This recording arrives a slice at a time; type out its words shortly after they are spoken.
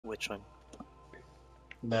Which one?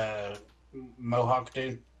 The Mohawk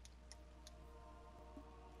dude.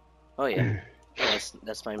 Oh yeah,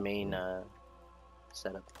 that's my main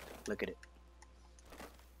setup. Look at it.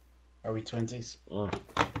 Are we twinsies? Oh,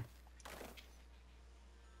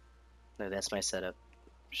 No, that's my setup,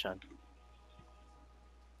 Sean.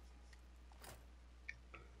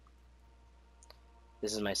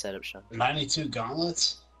 This is my setup, Sean. 92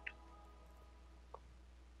 gauntlets?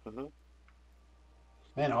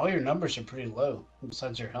 Man, all your numbers are pretty low.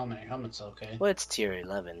 Besides your helmet. Your helmet's okay. Well, it's tier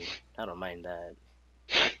 11. I don't mind that.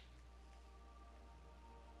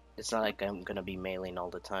 It's not like I'm gonna be mailing all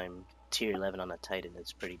the time. Tier 11 on a Titan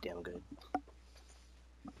is pretty damn good.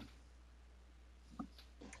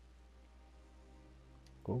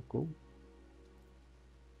 cool.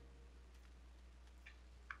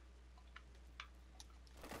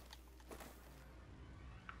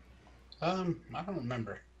 I don't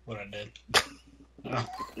remember what I did.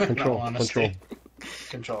 Control.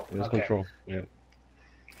 Control. It was Okay. control. Yeah.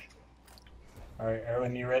 All right,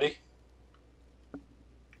 Erwin, you ready?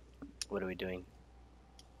 What are we doing?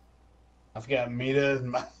 I've got Mita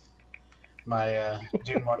and my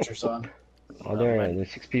Doom Watchers on. Oh,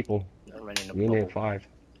 there's 6 people. I'm running a You bubble. need 5.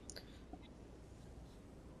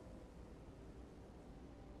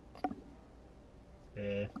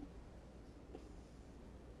 Yeah.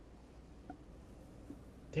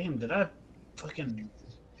 Damn, did I fucking...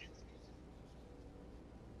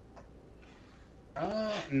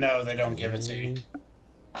 no, they don't give it to you.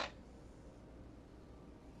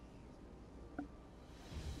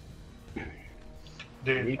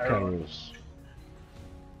 Dude, Recos.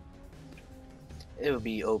 It would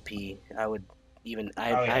be OP. I would even.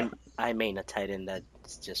 I main a Titan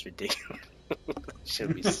that's just ridiculous.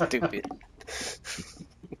 Should be stupid.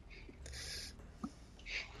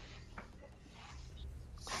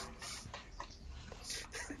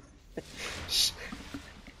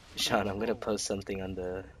 Sean, I'm gonna post something on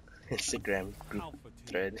the Instagram group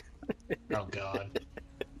thread. Oh god.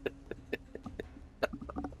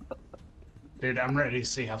 Dude, I'm ready to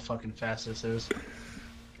see how fucking fast this is.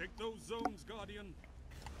 Take those zones, Guardian.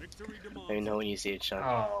 Victory demands. Let me know when you see it, Sean.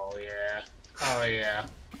 Oh yeah. Oh yeah.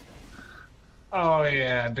 Oh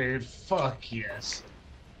yeah, dude. Fuck yes.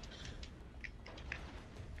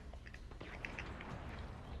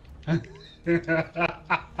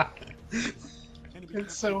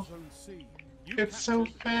 It's so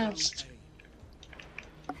fast.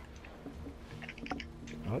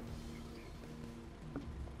 Oh,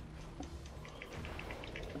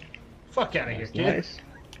 Fuck out of here, that's kid.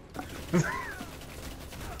 nice.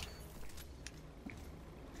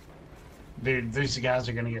 Dude, these guys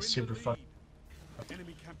are gonna get super fucked.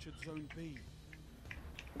 Enemy captured zone B.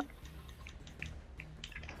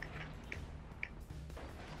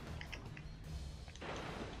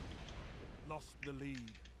 Lost the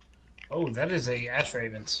lead. Oh, that is a Ash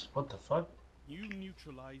Ravens. What the fuck? You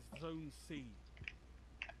neutralized zone C.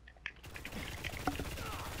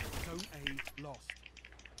 Zone A lost.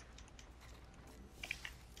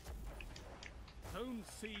 Zone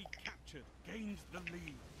C captured. Gains the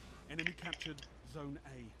lead. Enemy captured zone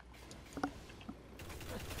A.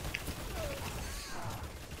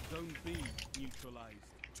 Zone B neutralized.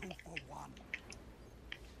 2 for 1.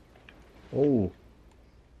 Oh,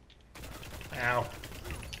 Ow.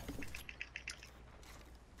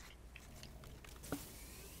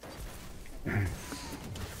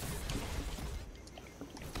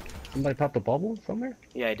 somebody popped a bubble somewhere?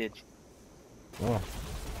 Yeah, I did. Oh.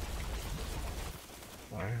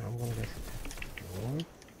 Alright, I'm gonna get one.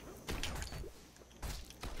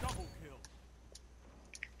 Double kill.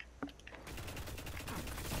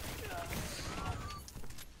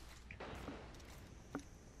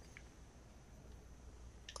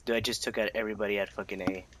 Dude, I just took out everybody at fucking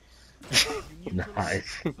A. You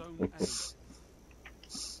Nice. neutralized zone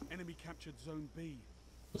A. Enemy captured zone B.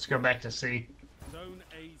 Let's go back to C. Zone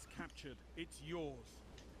A's captured. It's yours.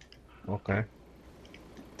 Okay.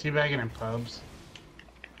 Teabagging in pubs.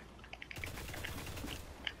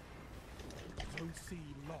 Zone C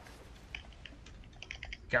lost.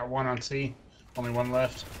 Got one on C. Only one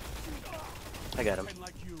left. I got him. Men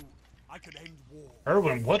like you, I could end war.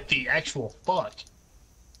 Erwin, what the actual fuck?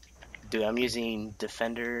 Dude, I'm using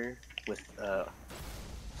Defender with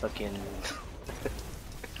fucking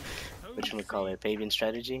what you call it, Fabian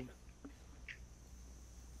strategy.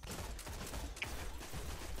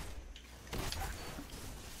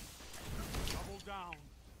 Double down.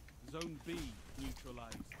 Zone B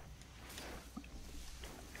neutralized.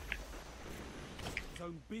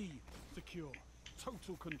 Zone B secure.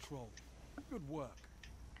 Total control. Good work.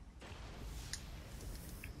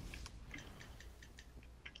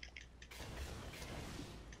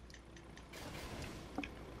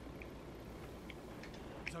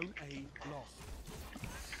 Zone A lost.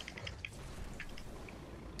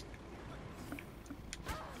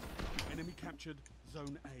 Enemy captured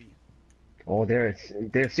Zone A. Oh,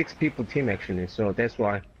 there's 6 people team actually, so that's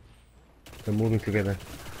why they're moving together.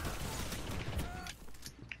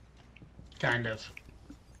 Kind of.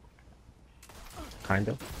 Kind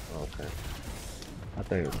of? Okay. I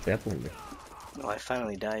thought it was definitely. Oh, I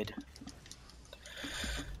finally died.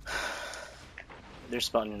 They're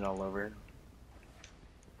spawning all over.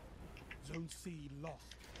 Zone C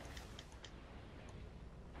lost.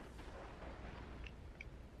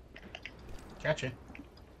 Gotcha.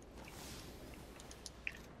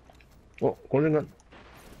 Oh, golden gun.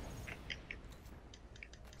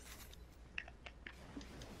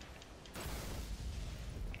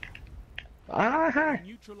 Ah, hi.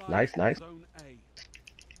 Neutralize Nice, nice. Zone A.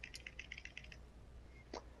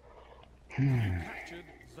 Hmm. Captured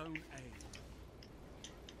Zone A.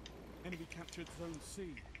 Enemy captured Zone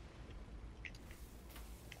C.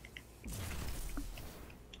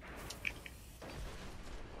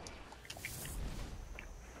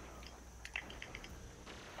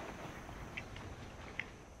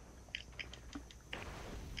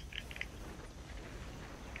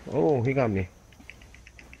 Oh, he got me.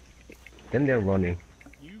 Then they're running.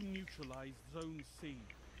 You neutralized Zone C.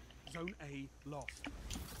 Zone A lost.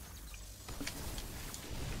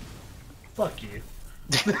 Fuck you.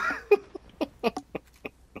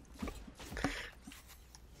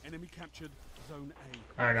 Enemy captured Zone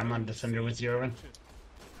A. Alright, I'm on defender with you, Irvin.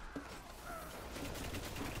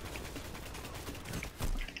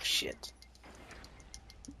 Shit.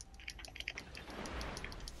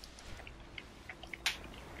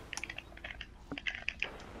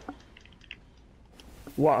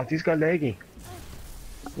 Wow, this got laggy.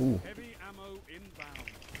 Ooh. Heavy ammo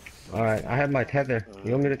inbound. Alright, I have my tether.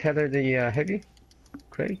 You want me to tether the heavy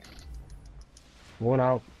crate? One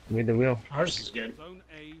out with the wheel. Ours is good. Zone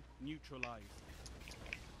A neutralized.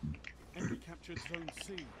 Enemy captured Zone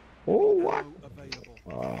C. Oh, what? Ammo available.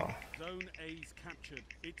 Oh, Zone A's captured.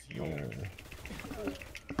 It's yours.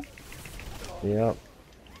 yep.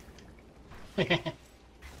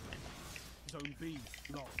 Zone B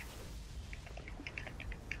lost.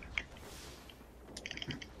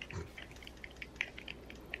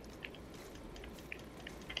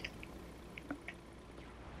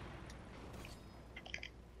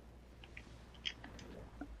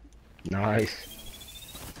 Nice.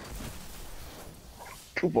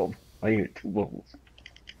 2 bubbles. I need 2 bubbles.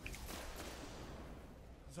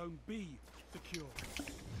 Zone B secure.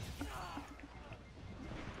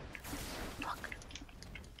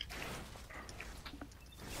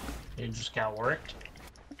 You just got worked.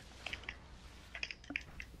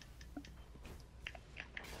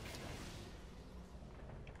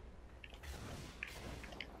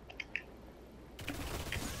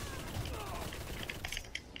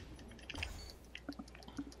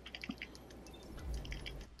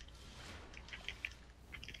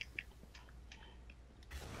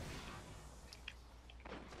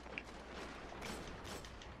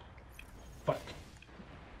 Fuck.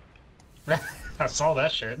 I saw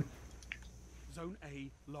that shit. Zone A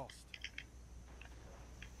lost.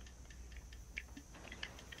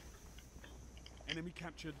 Enemy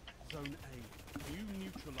captured Zone A. You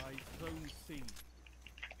neutralized Zone C.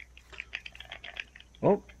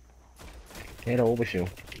 Oh. Hit an overshoot.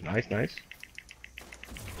 Nice, nice.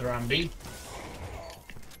 Throw on B.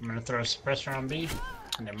 I'm gonna throw a suppressor on B.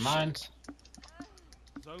 Never mind.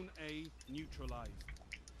 Zone A neutralized.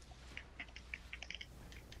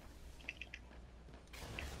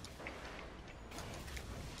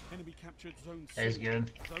 Enemy captured Zone C. That's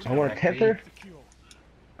good. Zone I want A a tether. secure.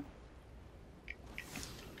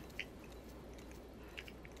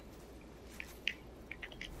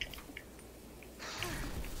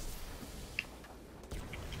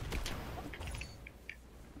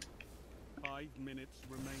 Five minutes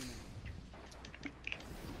remaining.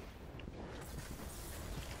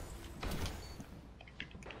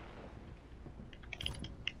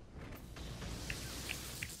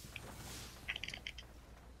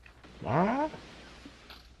 Ah.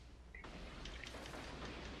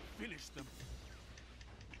 Finish them.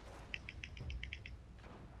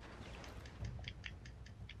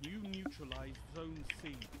 You neutralized Zone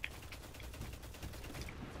C.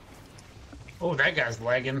 Oh, that guy's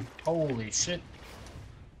lagging. Holy shit.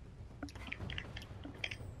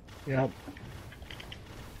 Yep.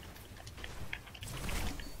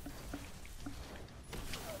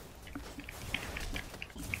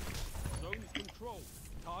 Zones controlled.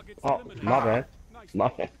 Targets Oh, eliminated. my bad. Nice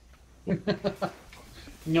My work. bad.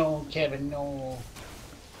 No, Kevin, no.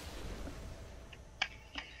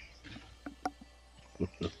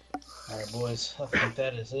 Alright, boys. I think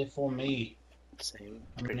that is it for me. Same.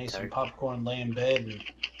 I'm gonna Pretty need some tired. popcorn, lay in bed, and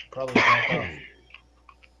probably back off.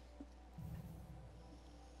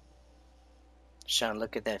 Sean,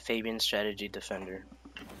 look at that Fabian strategy defender.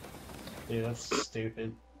 Dude, that's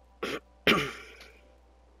stupid.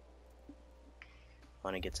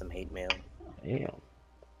 Want to get some hate mail? Damn.